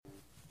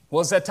Well,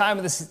 it's that time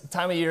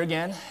of year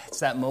again. It's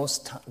that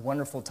most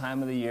wonderful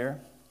time of the year.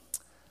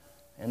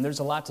 And there's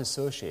a lot to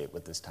associate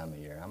with this time of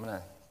year. I'm going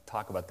to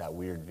talk about that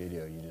weird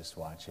video you just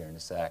watched here in a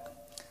sec.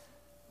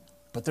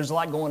 But there's a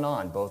lot going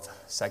on, both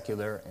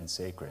secular and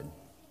sacred.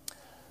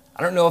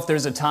 I don't know if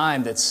there's a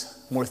time that's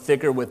more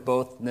thicker with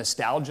both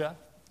nostalgia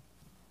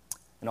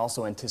and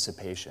also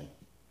anticipation.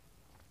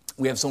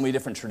 We have so many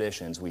different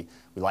traditions. We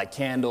light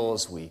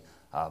candles, we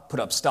put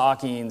up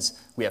stockings,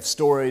 we have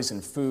stories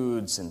and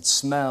foods and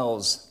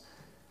smells.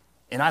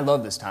 And I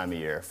love this time of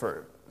year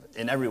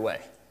in every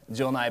way.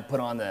 Jill and I put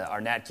on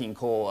our Nat King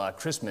Cole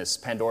Christmas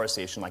Pandora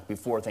station like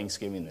before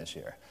Thanksgiving this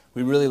year.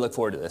 We really look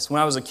forward to this.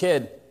 When I was a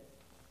kid,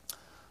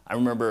 I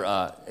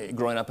remember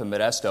growing up in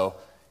Modesto,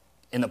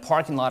 in the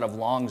parking lot of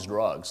Long's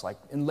Drugs, like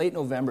in late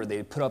November,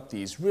 they'd put up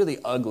these really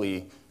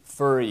ugly,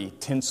 furry,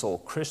 tinsel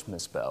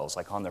Christmas bells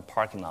like on their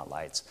parking lot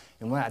lights.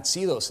 And when I'd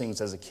see those things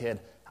as a kid,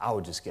 I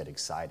would just get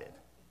excited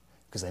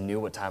because I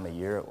knew what time of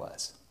year it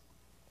was.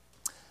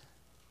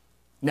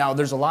 Now,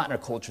 there's a lot in our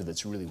culture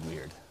that's really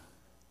weird.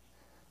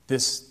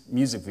 This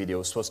music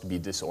video is supposed to be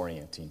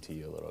disorienting to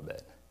you a little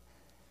bit.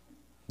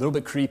 A little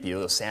bit creepy, a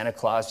little Santa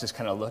Claus just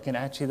kind of looking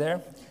at you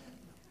there.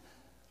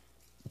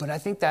 But I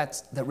think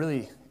that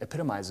really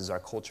epitomizes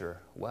our culture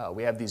well.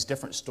 We have these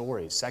different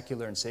stories,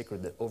 secular and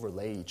sacred, that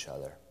overlay each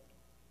other.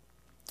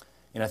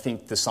 And I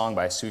think the song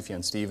by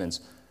Sufjan Stevens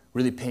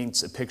really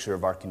paints a picture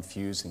of our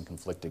confused and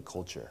conflicted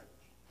culture.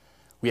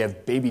 We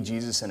have baby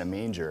Jesus in a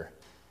manger.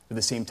 At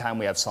the same time,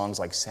 we have songs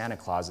like Santa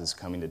Claus is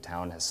Coming to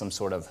Town as some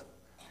sort of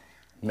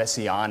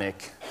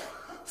messianic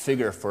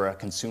figure for a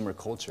consumer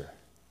culture.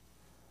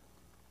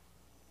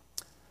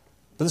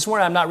 But this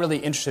morning, I'm not really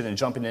interested in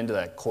jumping into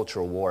that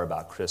cultural war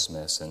about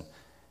Christmas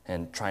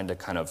and trying to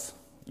kind of,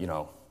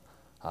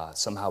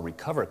 somehow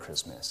recover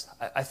Christmas.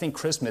 I think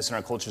Christmas in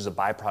our culture is a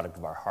byproduct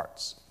of our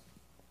hearts.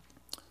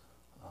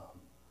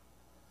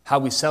 How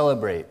we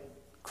celebrate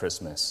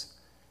Christmas,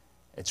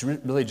 it's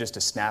really just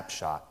a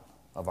snapshot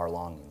of our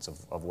longings,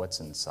 of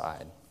what's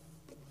inside.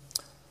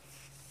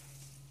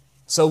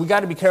 So we got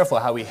to be careful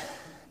how we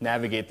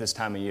navigate this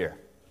time of year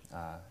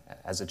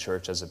as a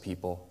church, as a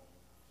people.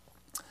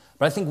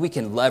 But I think we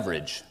can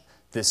leverage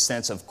this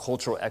sense of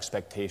cultural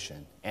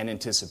expectation and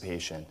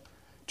anticipation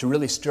to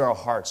really stir our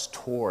hearts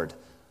toward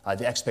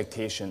the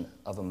expectation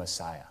of a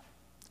Messiah.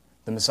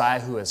 The Messiah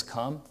who has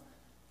come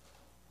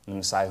and the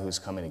Messiah who is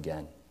coming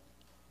again.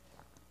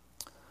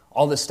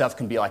 All this stuff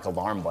can be like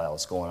alarm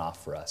bells going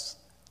off for us,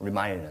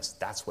 reminding us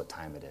that's what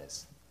time it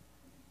is.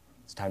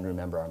 It's time to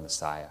remember our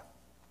Messiah.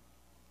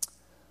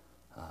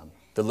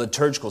 The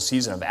liturgical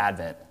season of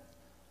Advent,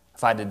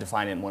 if I had to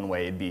define it in one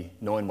way, it'd be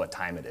knowing what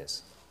time it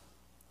is.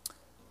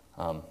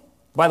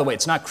 By the way,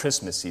 it's not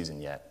Christmas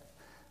season yet.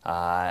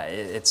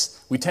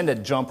 We tend to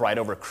jump right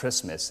over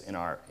Christmas in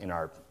our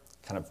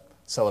kind of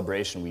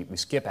celebration. We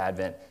skip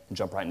Advent and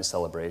jump right into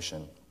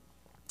celebration.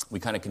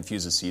 We kind of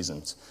confuse the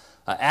seasons.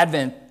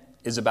 Advent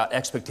is about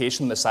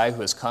expectation of the Messiah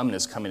who has come and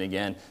is coming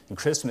again, and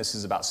Christmas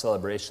is about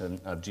celebration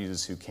of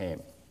Jesus who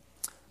came.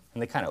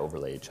 And they kind of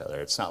overlay each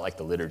other. It's not like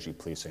the liturgy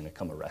police are going to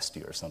come arrest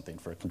you or something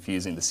for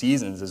confusing the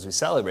seasons as we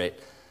celebrate.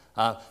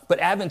 But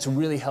Advent's a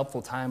really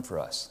helpful time for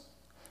us.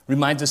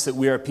 Reminds us that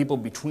we are people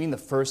between the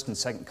first and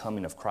second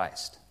coming of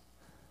Christ.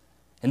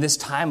 And this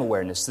time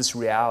awareness, this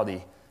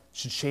reality,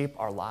 should shape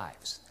our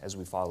lives as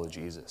we follow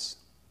Jesus.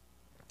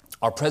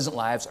 Our present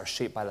lives are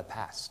shaped by the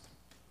past,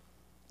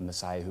 the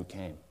Messiah who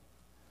came.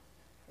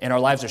 And our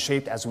lives are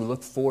shaped as we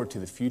look forward to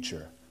the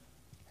future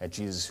at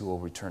Jesus who will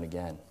return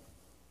again.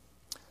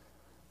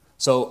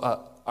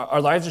 So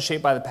our lives are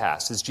shaped by the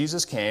past. As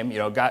Jesus came,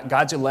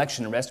 God's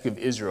election and rescue of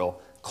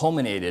Israel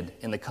culminated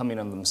in the coming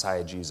of the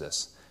Messiah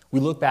Jesus. We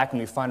look back and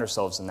we find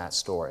ourselves in that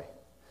story.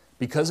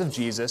 Because of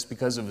Jesus,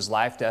 because of his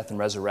life, death, and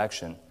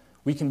resurrection,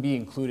 we can be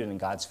included in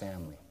God's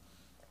family.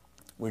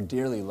 We're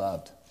dearly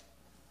loved.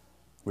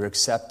 We're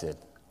accepted.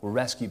 We're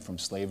rescued from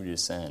slavery to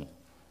sin.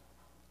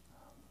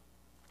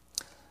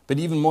 But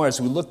even more, as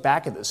we look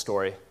back at this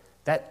story,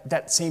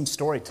 that same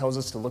story tells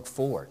us to look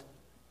forward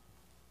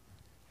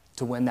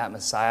to when that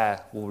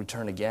Messiah will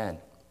return again,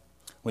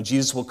 when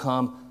Jesus will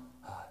come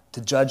to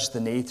judge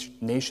the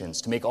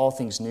nations, to make all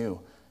things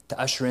new, to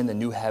usher in the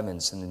new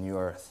heavens and the new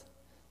earth,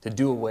 to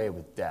do away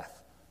with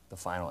death, the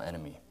final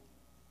enemy.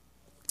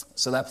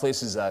 So that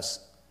places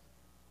us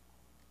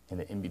in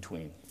the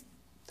in-between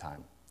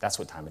time. That's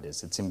what time it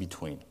is. It's in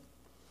between.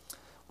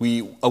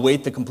 We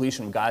await the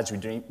completion of God's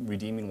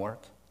redeeming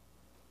work,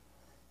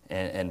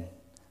 and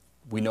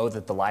we know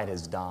that the light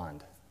has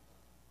dawned.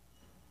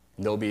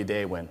 And there will be a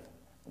day when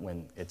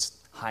it's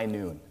high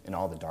noon and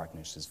all the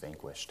darkness is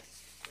vanquished.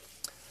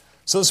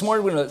 So this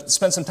morning we're going to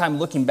spend some time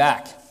looking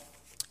back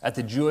at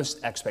the Jewish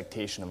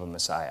expectation of a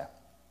Messiah,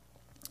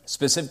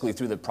 specifically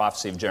through the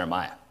prophecy of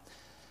Jeremiah.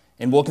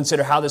 And we'll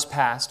consider how this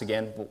past,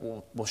 again,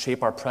 will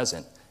shape our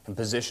present and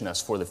position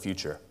us for the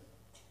future.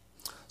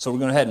 So we're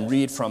going to go ahead and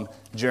read from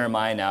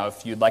Jeremiah now.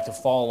 If you'd like to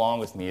follow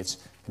along with me, it's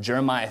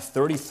Jeremiah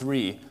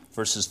 33,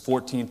 verses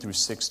 14 through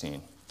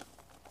 16.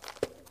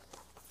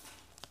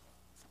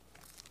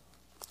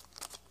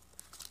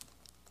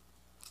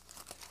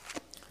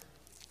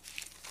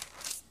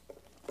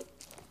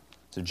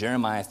 So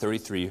Jeremiah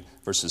 33,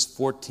 verses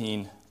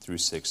 14 through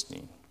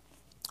 16.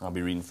 I'll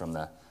be reading from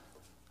the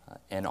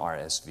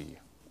NRSV.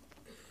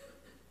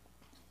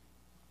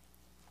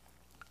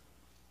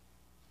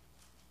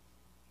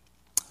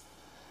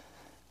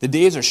 The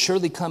days are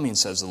surely coming,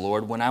 says the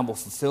Lord, when I will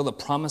fulfill the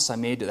promise I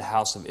made to the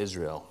house of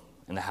Israel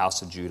and the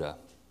house of Judah.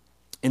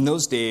 In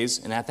those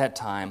days and at that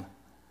time,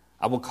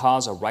 I will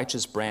cause a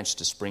righteous branch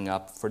to spring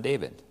up for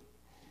David,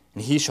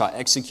 and he shall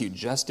execute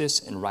justice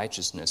and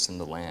righteousness in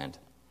the land.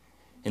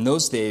 In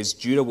those days,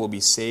 Judah will be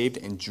saved,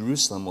 and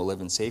Jerusalem will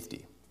live in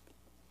safety.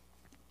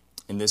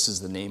 And this is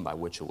the name by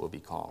which it will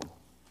be called.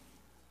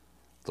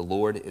 The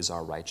Lord is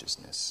our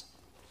righteousness.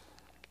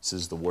 This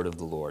is the word of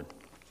the Lord.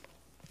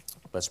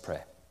 Let's pray.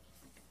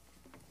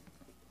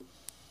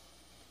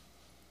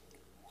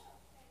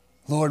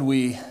 Lord,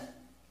 we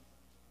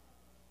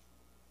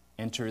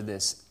enter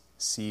this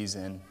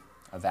season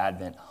of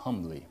Advent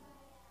humbly,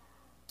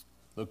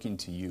 looking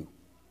to you,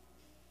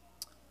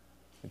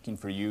 looking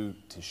for you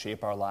to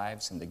shape our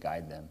lives and to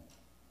guide them.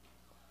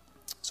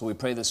 So we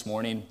pray this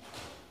morning,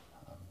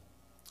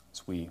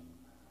 as we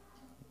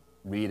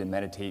read and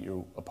meditate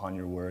upon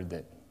your word,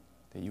 that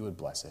you would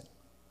bless it,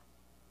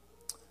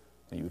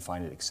 that you would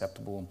find it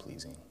acceptable and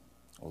pleasing,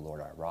 O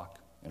Lord, our rock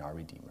and our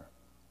Redeemer.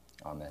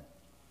 Amen.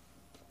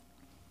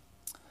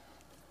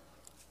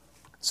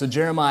 So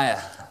Jeremiah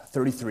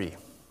 33,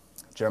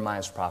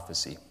 Jeremiah's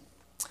prophecy.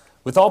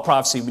 With all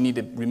prophecy, we need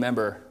to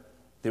remember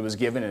that it was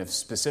given at a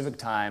specific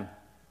time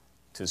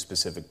to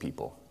specific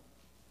people.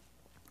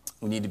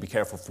 We need to be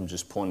careful from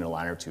just pulling a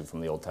line or two from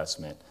the Old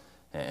Testament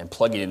and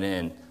plugging it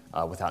in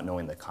without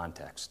knowing the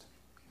context.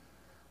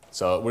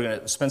 So we're going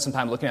to spend some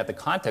time looking at the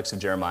context of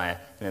Jeremiah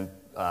and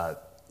then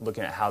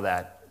looking at how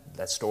that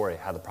story,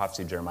 how the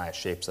prophecy of Jeremiah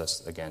shapes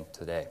us again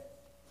today.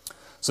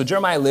 So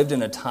Jeremiah lived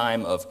in a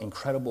time of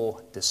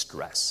incredible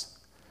distress.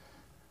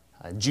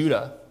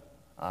 Judah,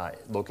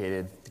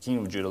 the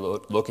kingdom of Judah,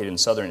 located in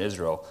southern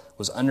Israel,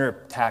 was under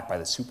attack by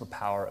the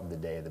superpower of the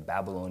day, the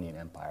Babylonian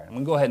Empire. I'm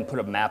going to go ahead and put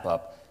a map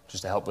up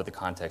just to help with the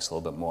context a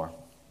little bit more.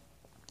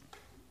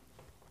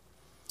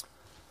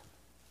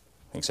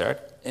 Thanks, Eric.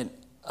 And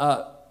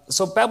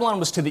so Babylon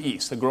was to the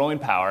east, a growing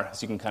power,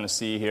 as you can kind of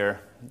see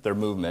here, their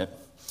movement.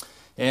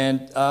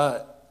 And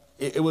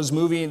it was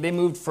moving, they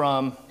moved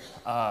from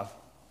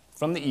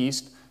the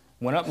east,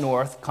 went up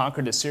north,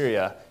 conquered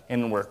Assyria,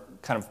 and were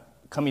kind of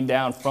coming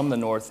down from the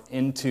north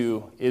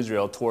into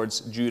Israel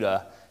towards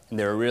Judah. And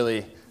they were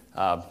really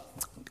it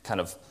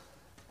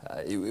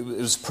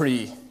was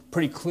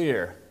pretty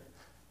clear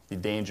the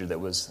danger that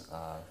was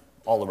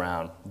all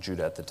around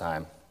Judah at the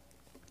time.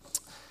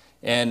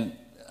 And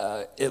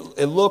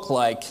it looked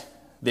like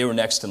they were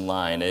next in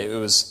line. It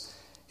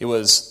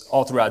was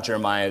all throughout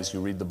Jeremiah, as you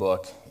read the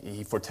book,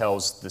 he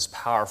foretells this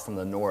power from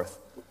the north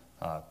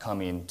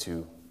coming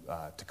to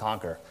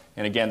conquer.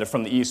 And again, they're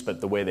from the east,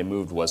 but the way they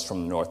moved was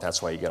from the north.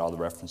 That's why you get all the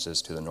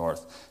references to the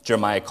north.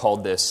 Jeremiah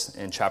called this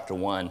in chapter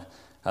 1,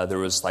 there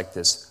was like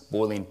this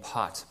boiling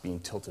pot being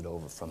tilted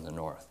over from the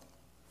north.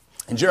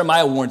 And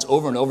Jeremiah warns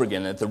over and over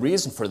again that the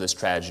reason for this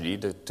tragedy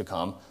to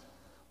come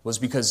was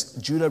because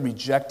Judah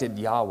rejected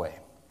Yahweh,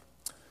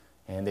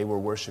 and they were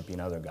worshiping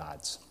other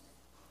gods.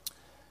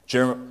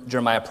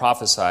 Jeremiah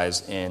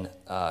prophesies in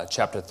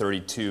chapter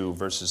 32,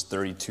 verses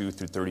 32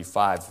 through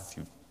 35, if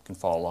you can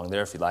follow along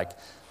there if you like,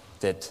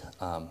 that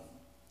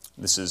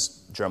this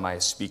is Jeremiah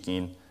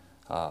speaking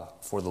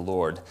for the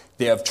Lord.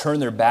 They have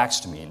turned their backs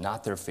to me,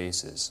 not their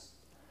faces.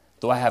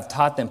 Though I have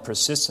taught them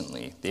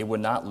persistently, they would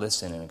not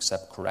listen and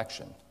accept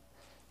correction.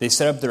 They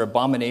set up their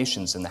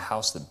abominations in the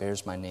house that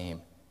bears my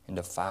name and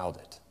defiled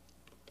it.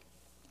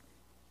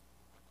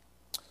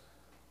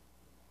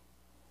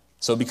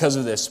 So because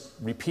of this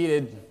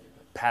repeated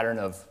pattern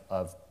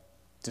of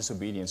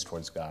disobedience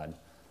towards God,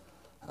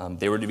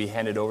 they were to be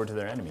handed over to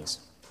their enemies.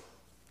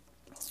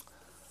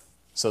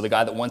 So the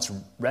God that once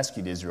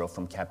rescued Israel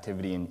from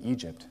captivity in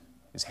Egypt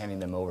is handing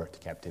them over to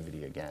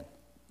captivity again.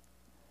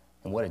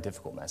 And what a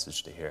difficult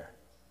message to hear.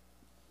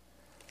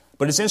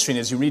 But it's interesting,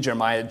 as you read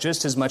Jeremiah,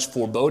 just as much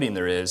foreboding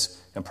there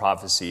is in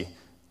prophecy,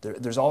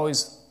 there's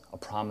always a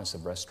promise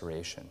of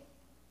restoration.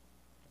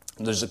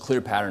 And there's a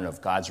clear pattern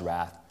of God's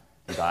wrath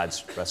and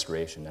God's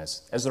restoration,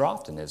 as there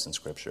often is in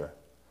Scripture.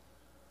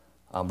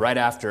 Right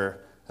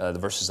after the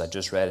verses I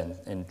just read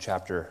in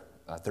chapter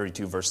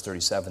 32, verse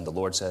 37, the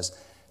Lord says,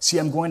 "See,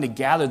 I'm going to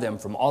gather them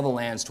from all the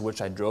lands to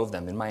which I drove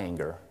them in my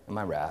anger, in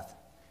my wrath,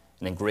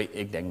 and in great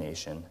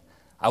indignation.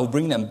 I will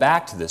bring them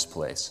back to this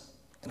place,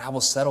 and I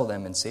will settle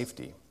them in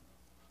safety.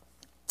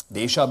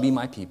 They shall be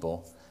my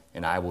people,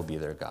 and I will be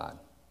their God."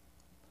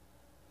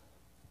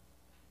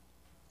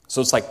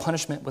 So it's like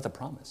punishment with a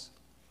promise,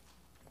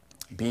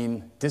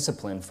 being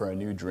disciplined for a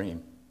new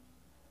dream.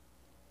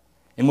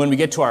 And when we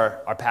get to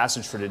our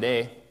passage for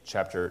today,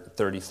 chapter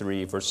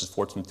 33, verses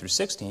 14 through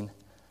 16,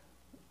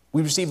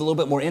 we receive a little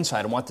bit more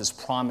insight on what this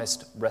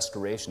promised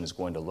restoration is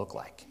going to look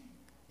like.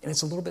 And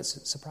it's a little bit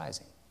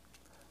surprising.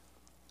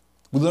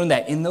 We learn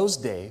that in those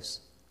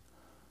days,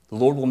 the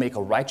Lord will make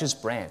a righteous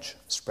branch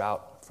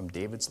sprout from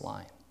David's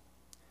line,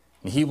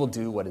 and he will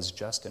do what is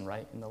just and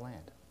right in the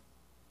land.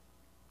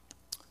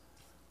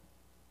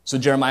 So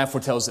Jeremiah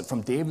foretells that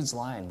from David's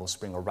line will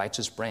spring a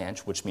righteous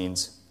branch, which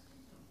means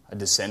a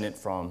descendant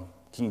from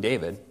King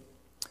David.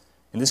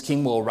 And this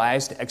king will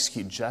arise to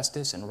execute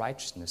justice and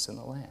righteousness in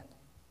the land.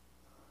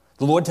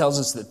 The Lord tells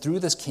us that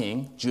through this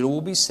king, Judah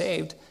will be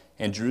saved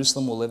and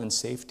Jerusalem will live in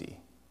safety.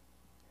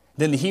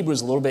 Then the Hebrew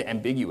is a little bit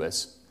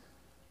ambiguous,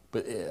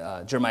 but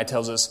Jeremiah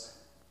tells us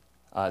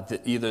that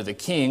either the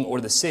king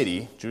or the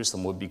city,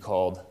 Jerusalem, would be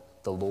called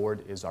 "The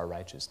Lord is our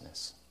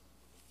righteousness."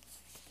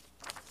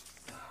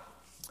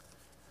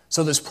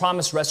 So this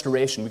promised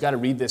restoration, we've got to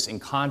read this in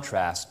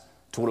contrast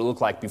to what it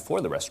looked like before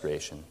the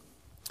restoration.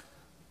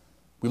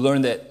 We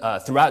learn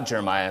that throughout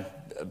Jeremiah,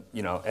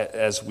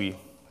 as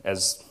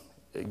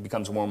it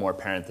becomes more and more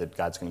apparent that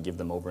God's going to give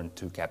them over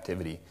into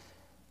captivity,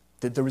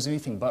 that there was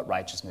anything but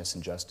righteousness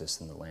and justice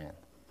in the land.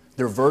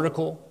 Their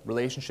vertical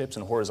relationships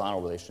and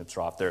horizontal relationships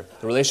are off. The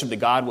relationship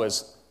to God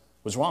was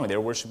wrong. They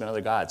were worshiping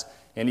other gods.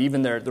 And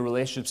even the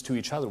relationships to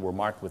each other were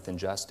marked with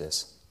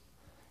injustice.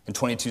 In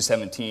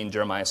 22:17,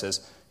 Jeremiah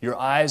says, "Your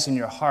eyes and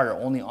your heart are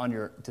only on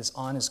your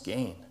dishonest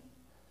gain,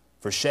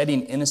 for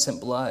shedding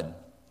innocent blood,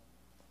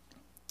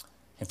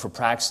 and for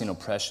practicing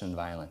oppression and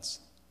violence."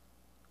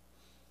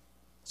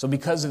 So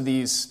because of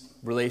these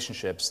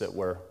relationships that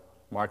were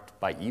marked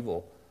by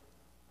evil,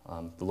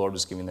 the Lord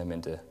was giving them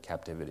into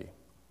captivity.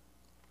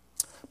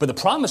 But the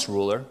promised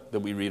ruler that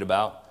we read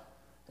about,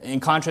 in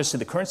contrast to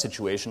the current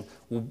situation,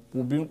 will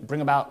bring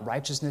about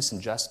righteousness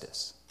and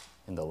justice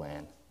in the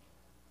land,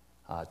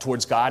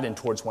 towards God and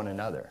towards one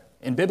another.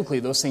 And biblically,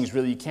 those things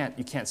really you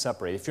can't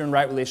separate. If you're in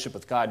right relationship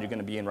with God, you're going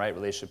to be in right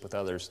relationship with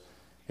others.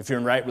 If you're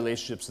in right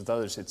relationships with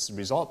others, it's a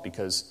result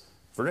because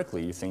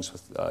vertically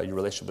your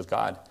relationship with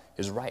God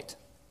is right.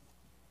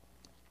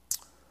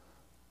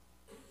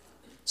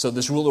 So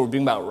this ruler will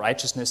bring about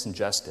righteousness and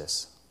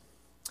justice.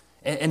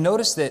 And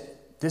notice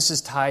that this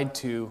is tied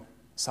to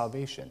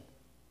salvation.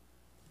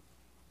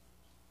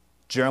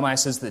 Jeremiah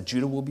says that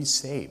Judah will be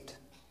saved.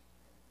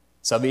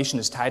 Salvation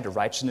is tied to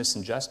righteousness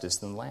and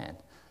justice in the land.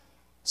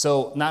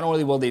 So not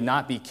only will they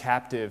not be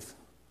captive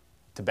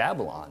to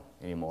Babylon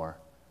anymore,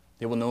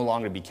 they will no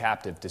longer be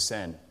captive to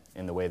sin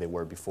in the way they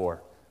were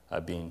before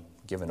being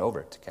given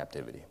over to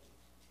captivity.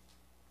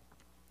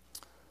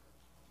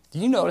 Do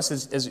you notice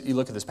as you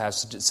look at this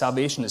passage,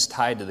 salvation is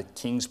tied to the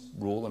king's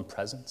rule and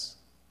presence?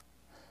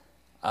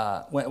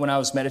 When I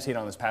was meditating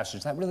on this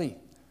passage, that really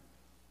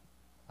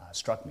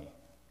struck me.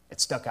 It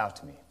stuck out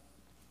to me.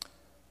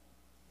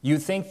 You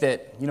think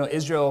that,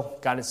 Israel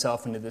got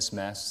itself into this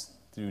mess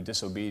through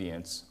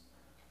disobedience.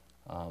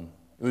 It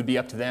would be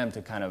up to them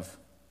to kind of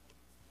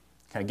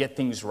get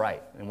things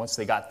right. And once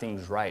they got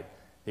things right,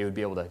 they would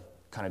be able to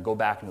kind of go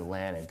back into the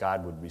land and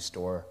God would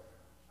restore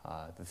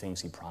the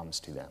things he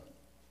promised to them.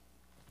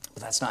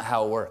 But that's not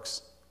how it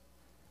works.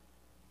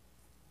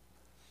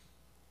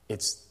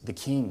 It's the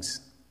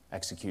king's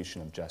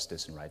execution of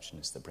justice and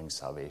righteousness that brings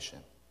salvation.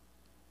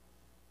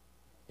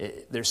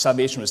 Their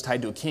salvation was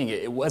tied to a king.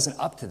 It wasn't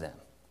up to them.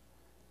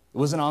 It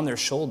wasn't on their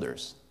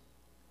shoulders.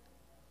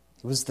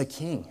 It was the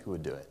king who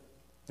would do it.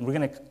 And we're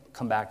going to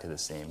come back to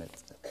this theme.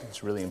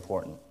 It's really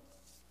important.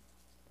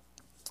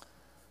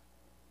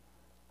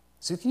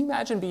 So can you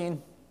imagine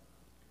being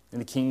in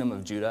the kingdom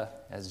of Judah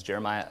as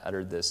Jeremiah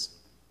uttered this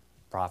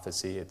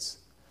prophecy? It's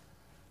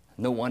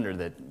no wonder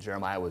that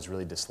Jeremiah was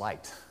really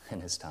disliked in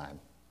his time.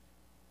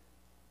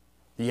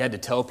 He had to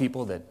tell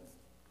people that,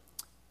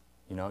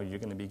 you're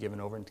going to be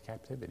given over into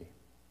captivity.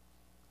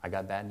 I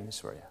got bad news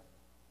for you.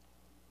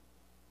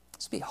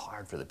 This would be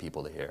hard for the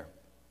people to hear.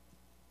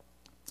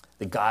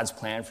 That God's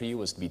plan for you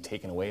was to be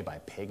taken away by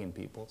pagan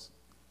peoples.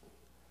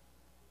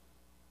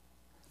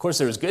 Of course,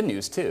 there was good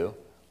news too.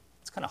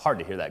 It's kind of hard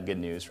to hear that good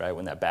news, right,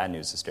 when that bad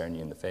news is staring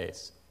you in the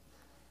face.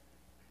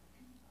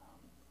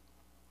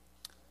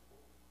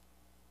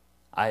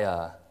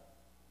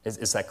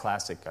 It's that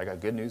classic, I got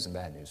good news and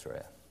bad news for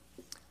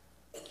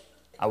you.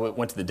 I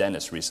went to the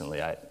dentist recently.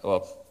 A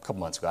couple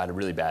months ago, I had a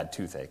really bad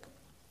toothache.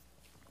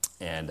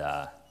 And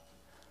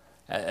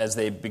as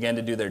they began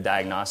to do their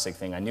diagnostic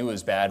thing, I knew it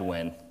was bad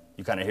when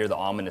you kind of hear the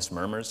ominous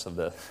murmurs of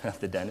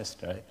the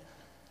dentist, right?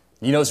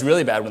 It's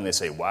really bad when they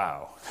say,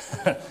 "Wow,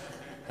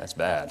 that's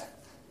bad."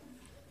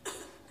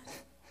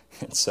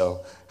 And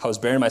so I was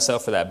bearing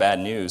myself for that bad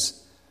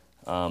news.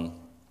 And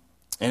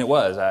it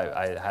was.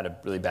 I had a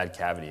really bad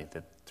cavity that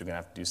they're going to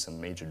have to do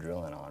some major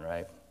drilling on,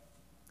 right?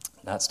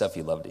 Not stuff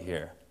you love to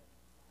hear.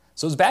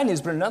 So it was bad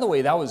news, but in another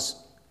way, it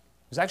was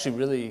actually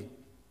really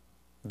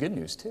good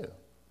news too.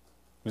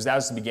 Because that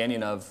was the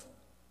beginning of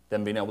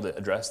them being able to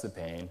address the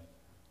pain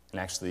and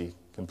actually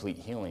complete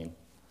healing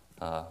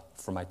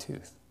for my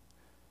tooth.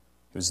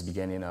 It was the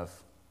beginning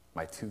of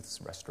my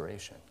tooth's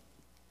restoration.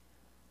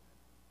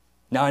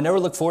 Now, I never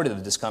looked forward to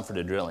the discomfort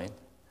of drilling,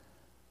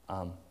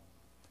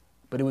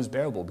 but it was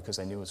bearable because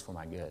I knew it was for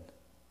my good.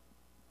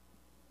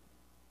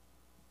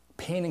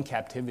 Pain and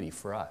captivity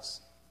for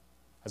us,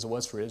 as it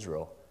was for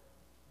Israel,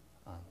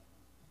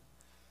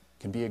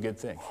 can be a good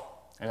thing.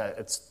 And I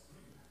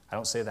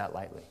don't say that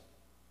lightly.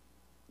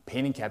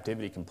 Pain and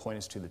captivity can point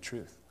us to the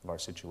truth of our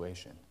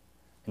situation.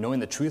 And knowing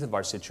the truth of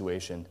our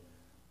situation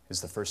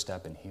is the first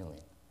step in healing.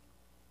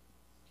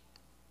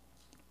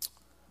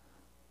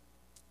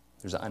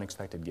 there's an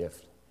unexpected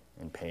gift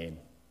in pain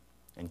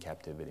and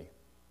captivity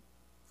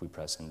if we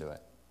press into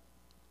it.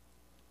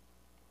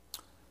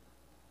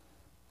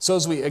 So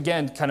as we,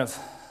 again, kind of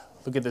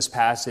look at this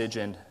passage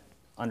and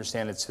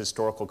understand its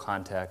historical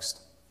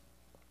context,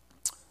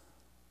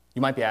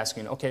 you might be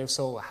asking, okay,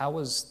 so how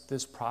was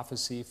this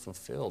prophecy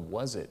fulfilled?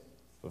 Was it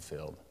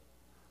fulfilled?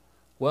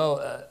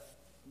 Well,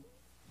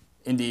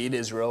 indeed,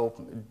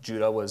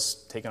 Judah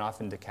was taken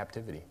off into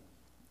captivity,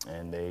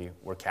 and they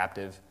were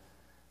captive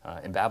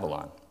in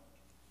Babylon.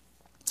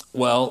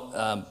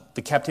 Well,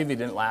 the captivity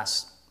didn't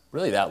last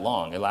really that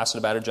long. It lasted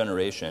about a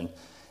generation.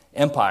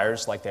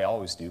 Empires, like they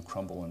always do,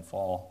 crumble and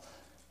fall.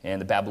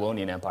 And the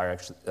Babylonian Empire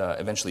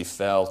eventually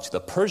fell to the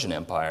Persian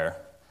Empire,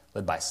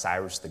 led by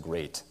Cyrus the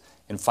Great.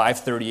 In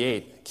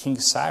 538, King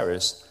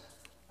Cyrus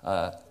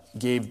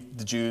gave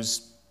the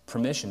Jews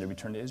permission to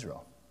return to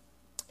Israel.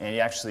 And he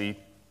actually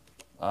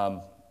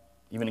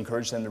even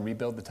encouraged them to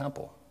rebuild the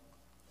temple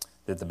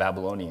that the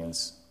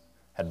Babylonians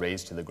had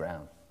razed to the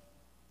ground.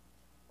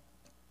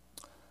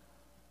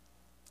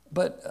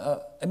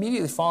 But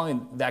immediately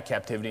following that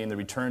captivity and the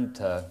return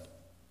to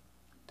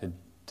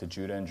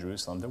Judah and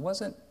Jerusalem, there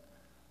wasn't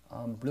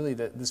really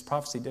this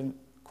prophecy didn't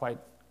quite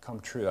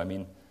come true. I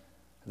mean,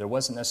 there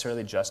wasn't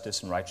necessarily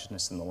justice and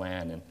righteousness in the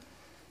land,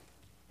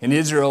 and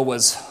Israel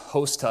was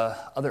host to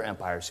other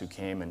empires who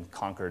came and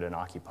conquered and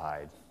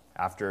occupied.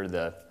 After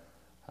the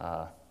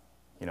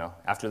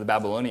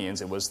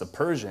Babylonians, it was the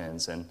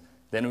Persians, and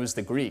then it was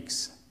the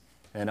Greeks,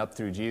 and up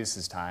through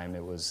Jesus' time,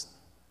 it was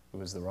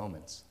the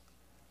Romans.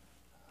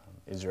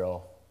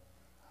 Israel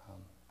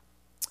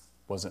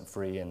wasn't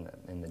free in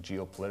the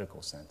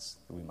geopolitical sense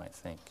that we might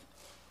think.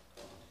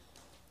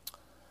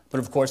 But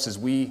of course, as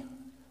we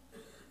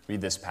read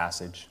this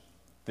passage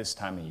this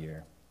time of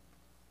year,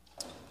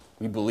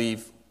 we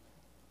believe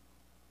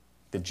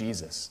that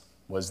Jesus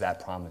was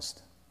that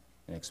promised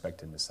and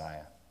expected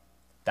Messiah,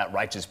 that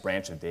righteous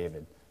branch of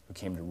David who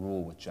came to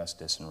rule with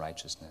justice and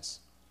righteousness.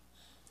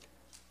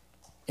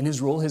 In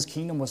his rule, his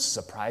kingdom was a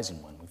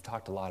surprising one. We've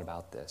talked a lot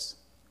about this.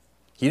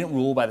 He didn't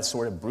rule by the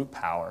sort of brute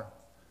power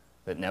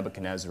that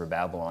Nebuchadnezzar or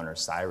Babylon or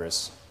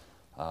Cyrus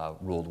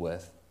ruled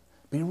with,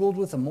 but he ruled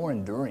with a more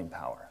enduring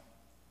power,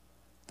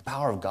 the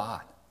power of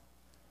God,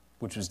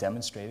 which was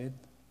demonstrated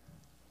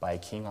by a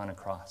king on a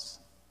cross,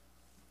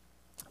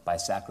 by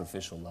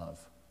sacrificial love.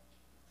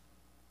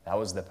 That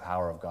was the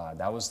power of God.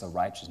 That was the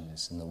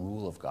righteousness and the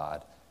rule of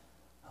God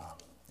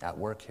at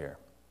work here.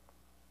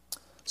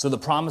 So the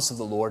promise of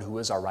the Lord, who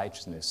is our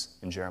righteousness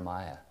in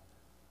Jeremiah,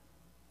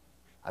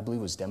 I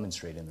believe was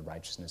demonstrated in the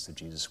righteousness of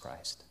Jesus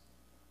Christ,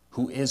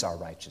 who is our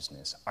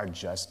righteousness, our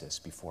justice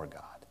before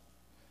God.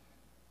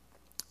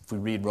 If we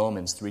read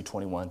Romans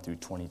 3:21 through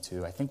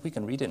 22, I think we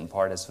can read it in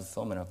part as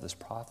fulfillment of this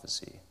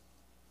prophecy.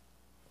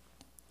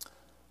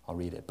 I'll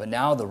read it. But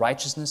now the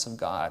righteousness of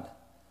God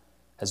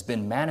has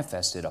been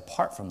manifested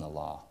apart from the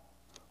law,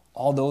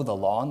 although the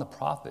law and the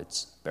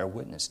prophets bear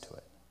witness to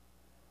it.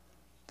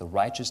 The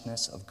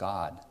righteousness of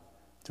God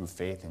through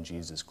faith in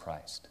Jesus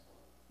Christ.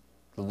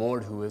 The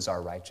Lord, who is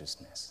our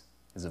righteousness,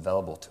 is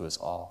available to us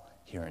all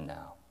here and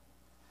now.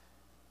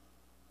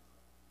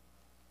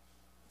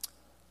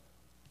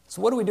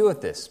 So what do we do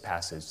with this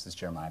passage, this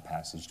Jeremiah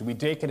passage? Do we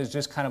take it as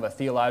just kind of a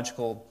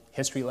theological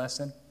history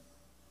lesson?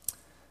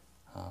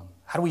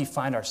 How do we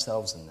find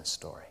ourselves in this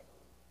story?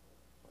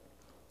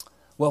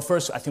 Well,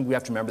 first, I think we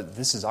have to remember that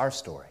this is our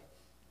story.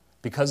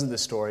 Because of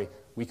this story,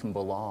 we can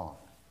belong.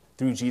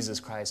 Through Jesus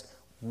Christ,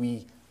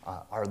 we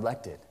are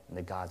elected and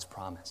that God's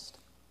promised.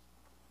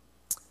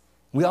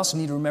 We also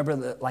need to remember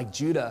that, like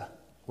Judah,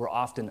 we're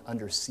often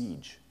under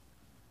siege.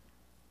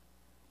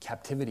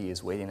 Captivity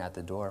is waiting at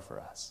the door for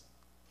us.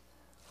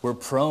 We're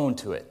prone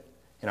to it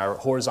in our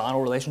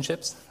horizontal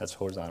relationships, that's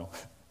horizontal,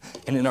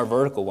 and in our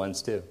vertical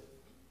ones too.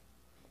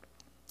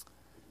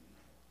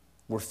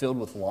 We're filled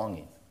with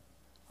longing.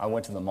 I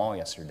went to the mall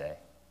yesterday.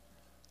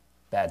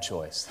 Bad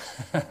choice.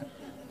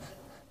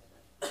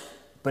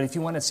 But if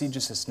you want to see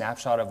just a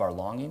snapshot of our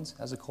longings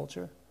as a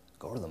culture,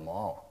 go to the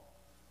mall.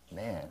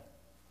 Man,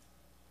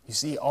 you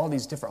see all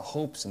these different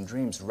hopes and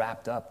dreams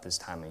wrapped up this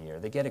time of year.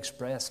 They get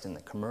expressed in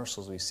the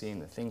commercials we see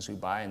and the things we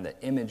buy and the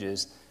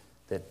images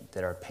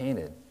that are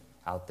painted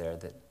out there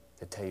that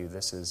tell you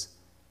this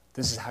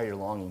is how your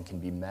longing can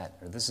be met,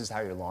 or this is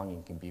how your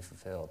longing can be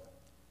fulfilled.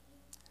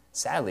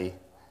 Sadly,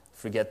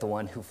 forget the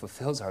one who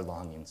fulfills our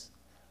longings,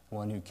 the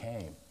one who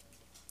came.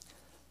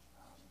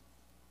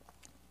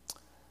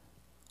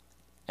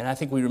 And I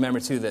think we remember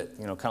too that,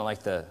 kind of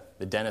like the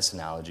dentist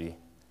analogy,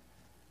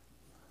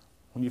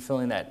 when you're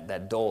feeling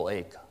that dull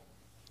ache,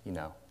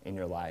 in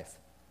your life,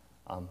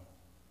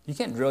 you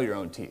can't drill your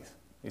own teeth.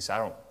 At least I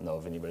don't know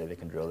of anybody that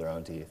can drill their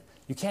own teeth.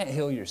 You can't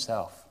heal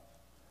yourself.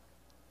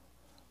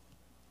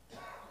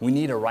 We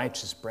need a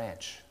righteous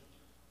branch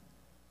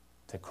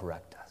to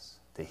correct us,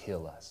 to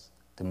heal us,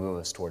 to move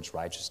us towards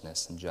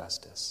righteousness and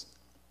justice.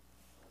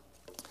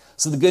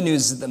 So the good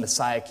news is that the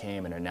Messiah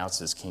came and announced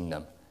his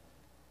kingdom.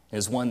 It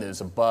is one that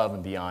is above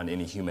and beyond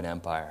any human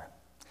empire.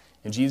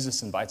 And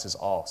Jesus invites us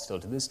all, still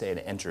to this day,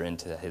 to enter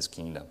into his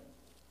kingdom.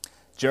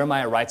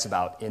 Jeremiah writes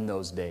about in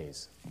those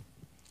days.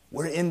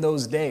 We're in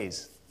those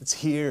days. It's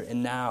here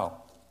and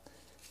now.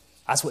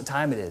 That's what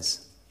time it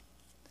is.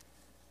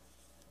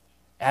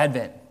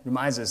 Advent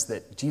reminds us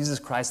that Jesus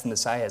Christ the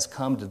Messiah has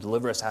come to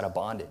deliver us out of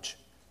bondage.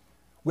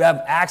 We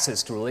have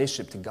access to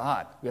relationship to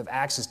God. We have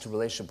access to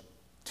relationship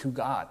to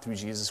God through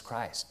Jesus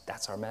Christ.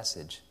 That's our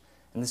message.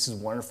 And this is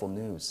wonderful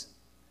news.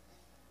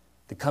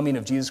 The coming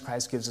of Jesus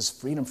Christ gives us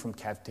freedom from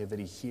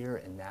captivity here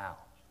and now.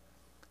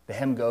 The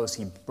hymn goes,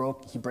 he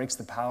breaks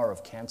the power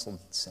of canceled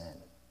sin.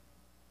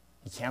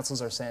 He cancels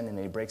our sin and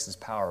he breaks his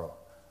power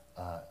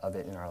of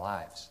it in our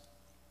lives.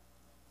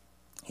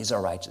 He's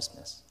our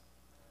righteousness.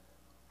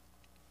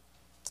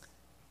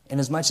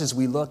 And as much as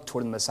we look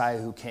toward the Messiah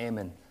who came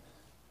and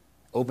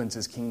opens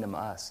his kingdom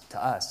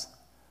to us,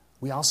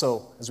 we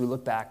also, as we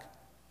look back,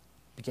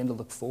 begin to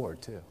look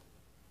forward too.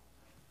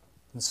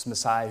 This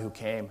Messiah who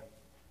came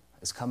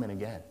is coming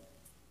again.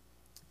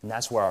 And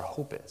that's where our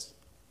hope is.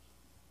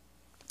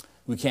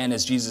 We can,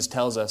 as Jesus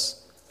tells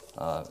us,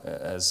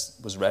 as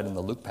was read in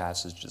the Luke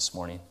passage this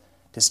morning,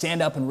 to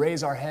stand up and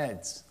raise our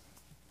heads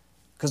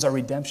because our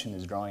redemption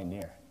is drawing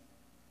near.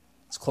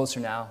 It's closer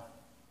now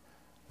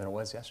than it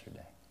was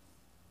yesterday.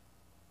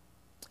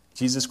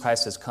 Jesus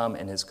Christ has come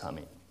and is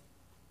coming.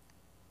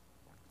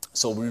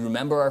 So we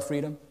remember our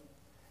freedom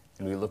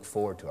and we look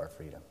forward to our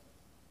freedom.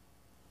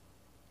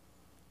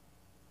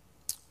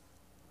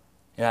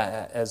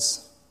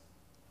 As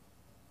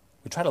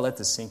we try to let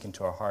this sink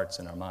into our hearts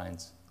and our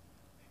minds,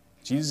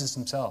 Jesus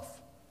himself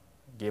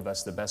gave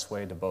us the best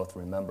way to both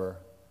remember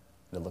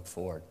and to look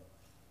forward.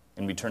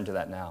 And we turn to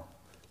that now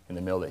in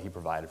the meal that he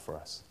provided for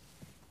us.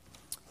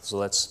 So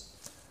let's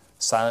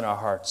silence our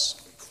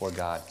hearts before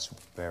God as we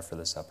prepare for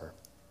the supper.